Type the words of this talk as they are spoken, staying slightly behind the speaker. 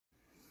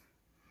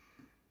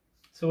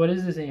So what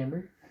is this,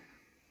 Amber?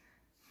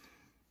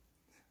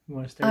 You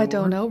want to start I over?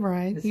 don't know,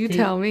 Brian. You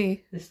tell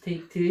me. This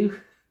take 2.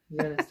 You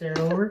got to start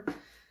over.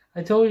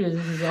 I told you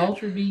this is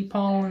Ultrabee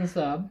pollen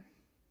sub.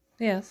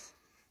 Yes.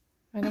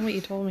 I know what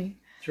you told me.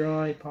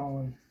 Dry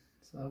pollen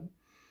sub.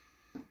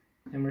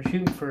 And we're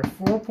shooting for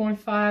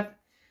 4.5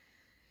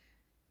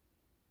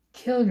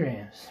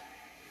 kilograms.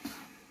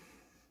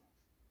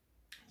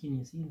 Can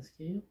you see the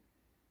scale?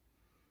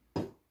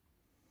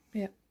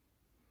 Yep.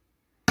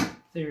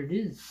 There it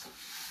is.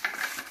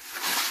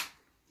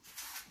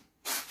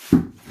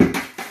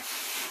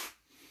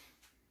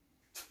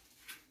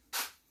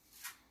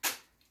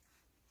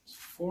 It's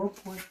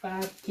 4.5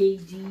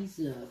 kgs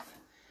of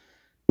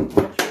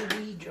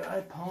Ultrabee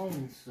dry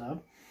pollen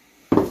sub.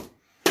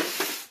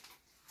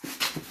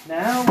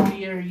 Now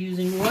we are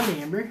using what,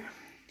 Amber?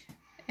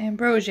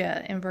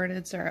 Ambrosia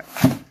inverted syrup.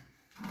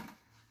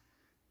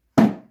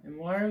 And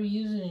why are we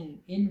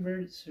using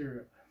inverted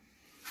syrup?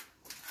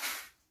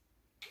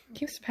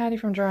 Keeps the patty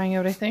from drying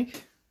out, I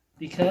think.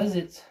 Because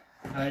it's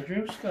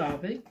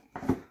hygroscopic.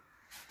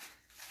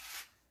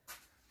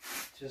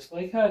 Just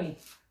like honey.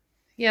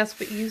 Yes,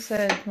 but you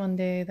said one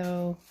day,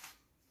 though,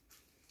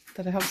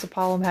 that it helps the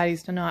pollen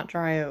patties to not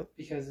dry out.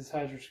 Because it's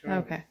hygroscopic.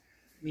 Okay.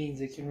 Means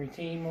it can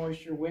retain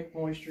moisture, wick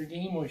moisture,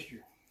 gain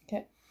moisture.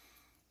 Okay.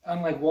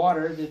 Unlike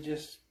water that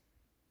just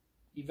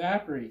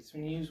evaporates.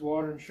 When you use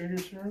water and sugar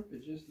syrup,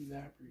 it just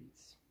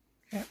evaporates.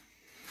 Okay.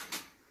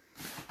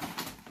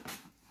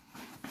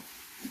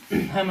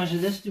 How much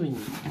of this do we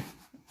need?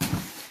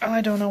 Oh,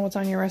 I don't know what's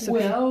on your recipe.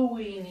 Well,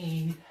 we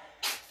need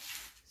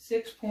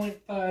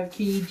 6.5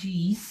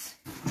 kgs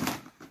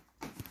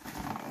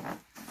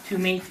to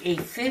make a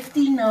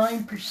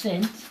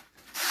 59%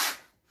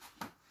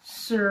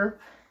 syrup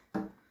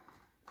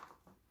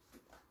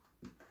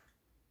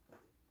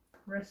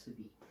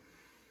recipe.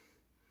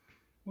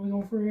 What are we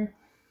going for here?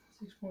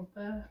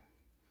 6.5.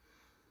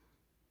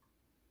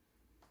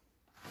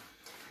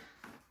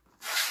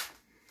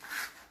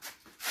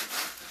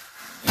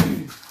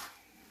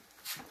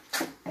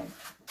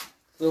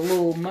 It's a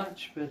little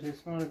much, but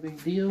it's not a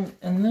big deal.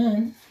 And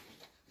then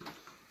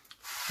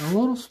a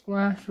little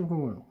splash of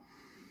oil.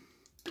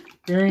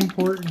 Very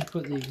important to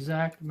put the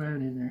exact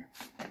amount in there.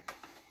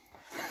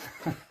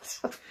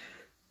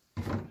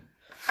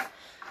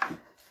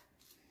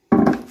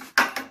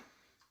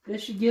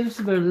 This should give us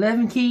about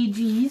 11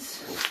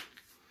 kgs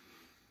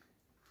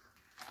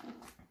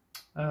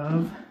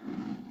of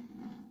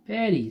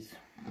patties.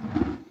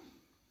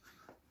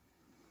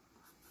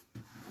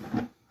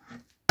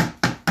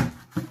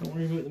 Don't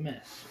worry about the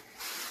mess.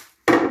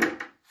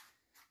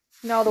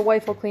 No, the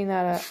wife will clean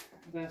that up.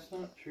 That's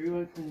not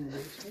true. I cleaned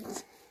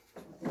this.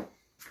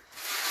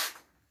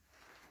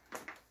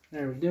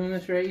 Now we're doing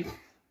this right.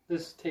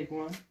 This is take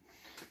 1.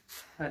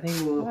 I think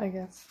we'll. I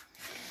guess.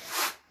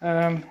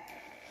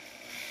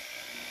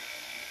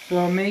 So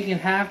I'm making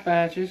half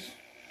batches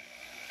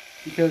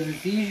because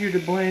it's easier to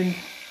blend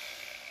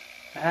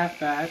a half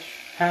batch,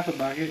 half a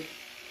bucket,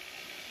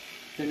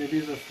 than it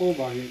is a full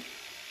bucket.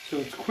 So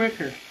it's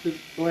quicker to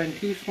blend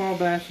 2 small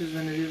batches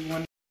than it is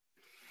 1.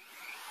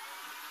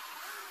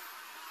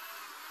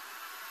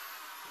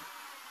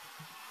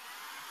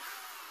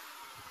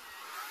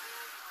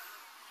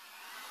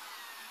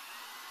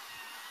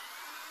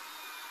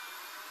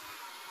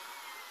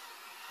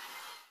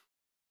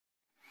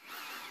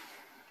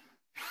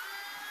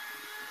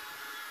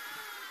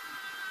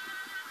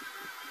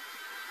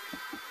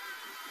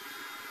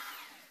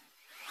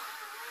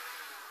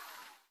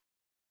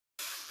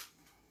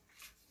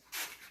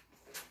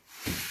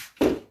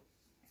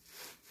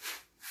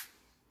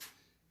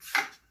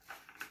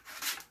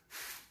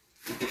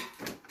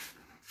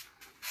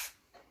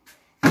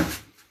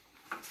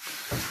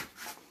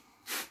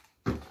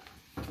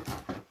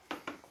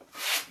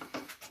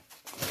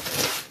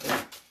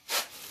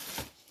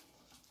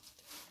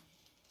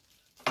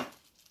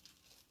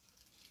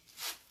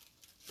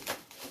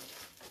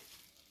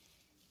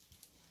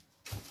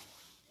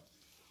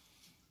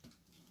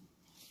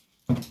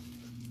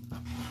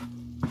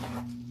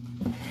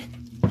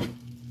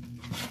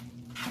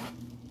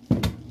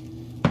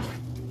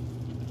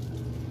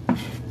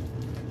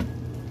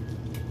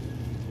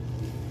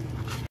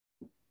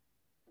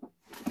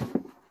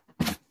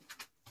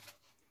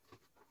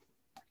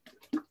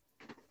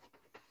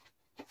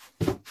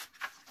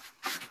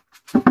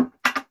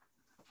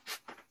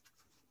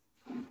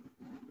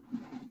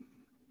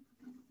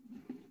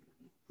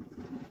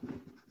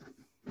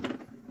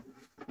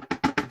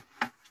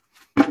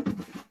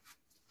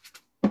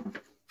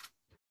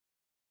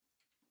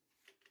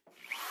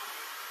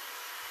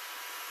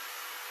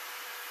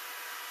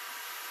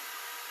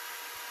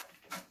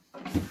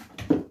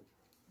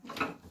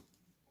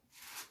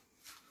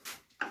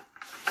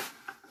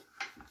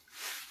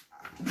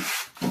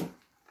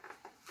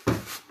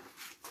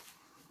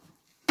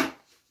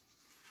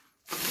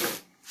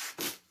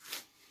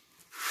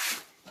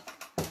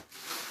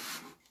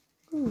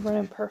 Ooh,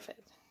 running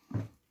perfect.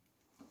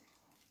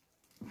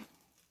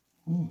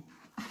 Mm.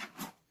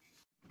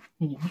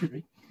 Yeah,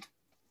 right.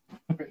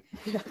 Okay.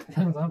 Yeah.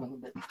 That was on a little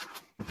bit.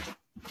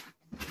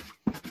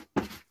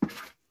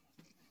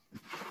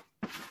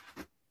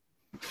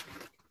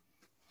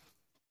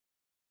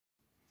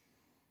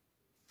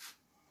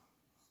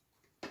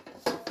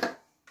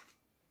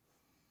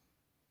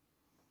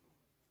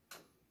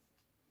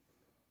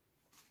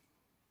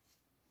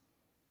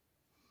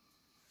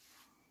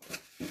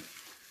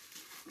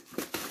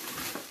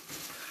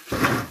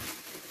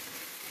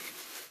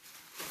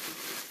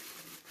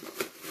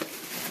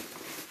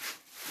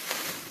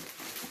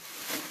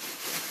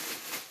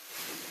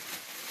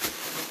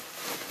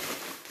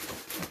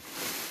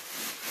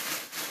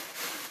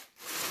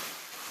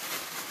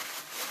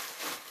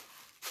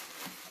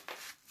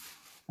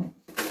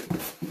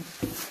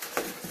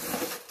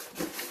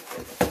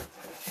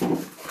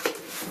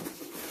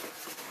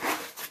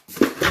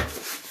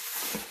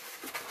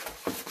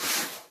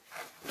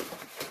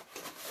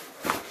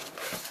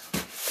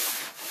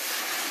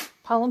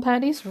 Pollen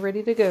patties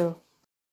ready to go.